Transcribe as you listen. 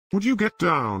Would you get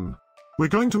down? We're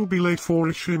going to be late for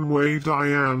Ishimwe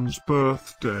Diane's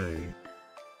birthday.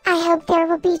 I hope there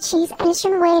will be cheese at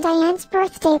Ishimwe Diane's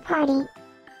birthday party.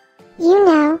 You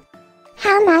know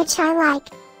how much I like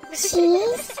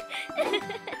cheese.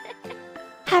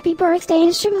 Happy birthday,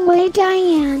 Ishimwe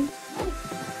Diane.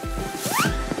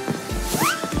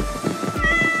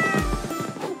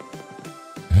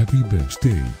 Happy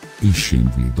birthday,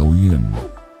 Ishimwe Diane.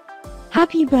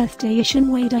 Happy birthday,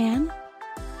 Ishimwe Diane.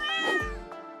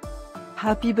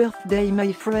 Happy birthday,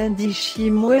 my friend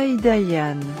Ishimwe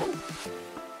Diane.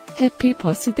 Happy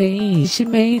birthday,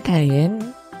 Ishimwe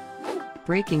Diane.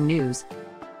 Breaking news.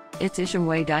 It's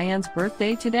Ishimwe Diane's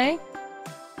birthday today?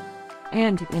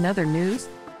 And in other news,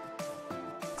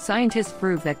 scientists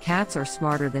prove that cats are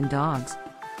smarter than dogs.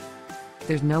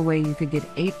 There's no way you could get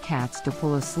 8 cats to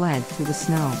pull a sled through the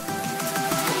snow.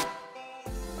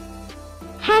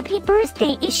 Happy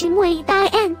birthday, Ishimwe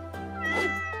Diane.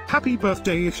 Happy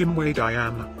birthday, Ishimwe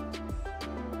Diane.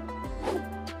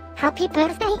 Happy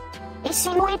birthday,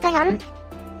 Ishimwe Diane.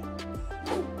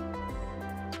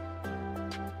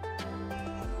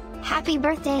 Happy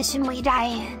birthday, Ishimwe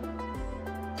Diane.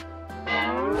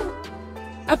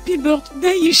 Happy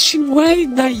birthday,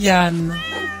 Ishimwe Diane.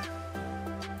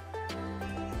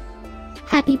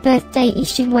 Happy birthday,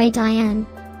 Ishimwe Diane.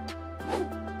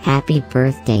 Happy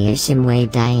birthday, Ishimwe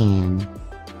Diane.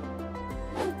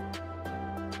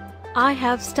 I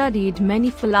have studied many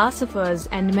philosophers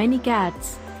and many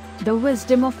cats. The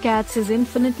wisdom of cats is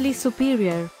infinitely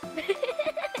superior.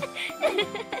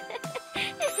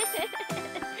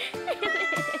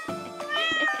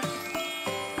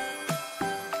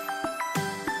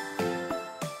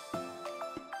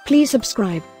 Please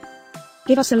subscribe,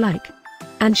 give us a like,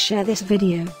 and share this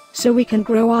video, so we can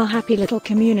grow our happy little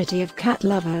community of cat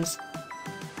lovers.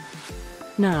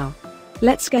 Now,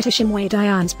 let's get Ishimwe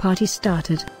Diane's party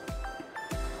started.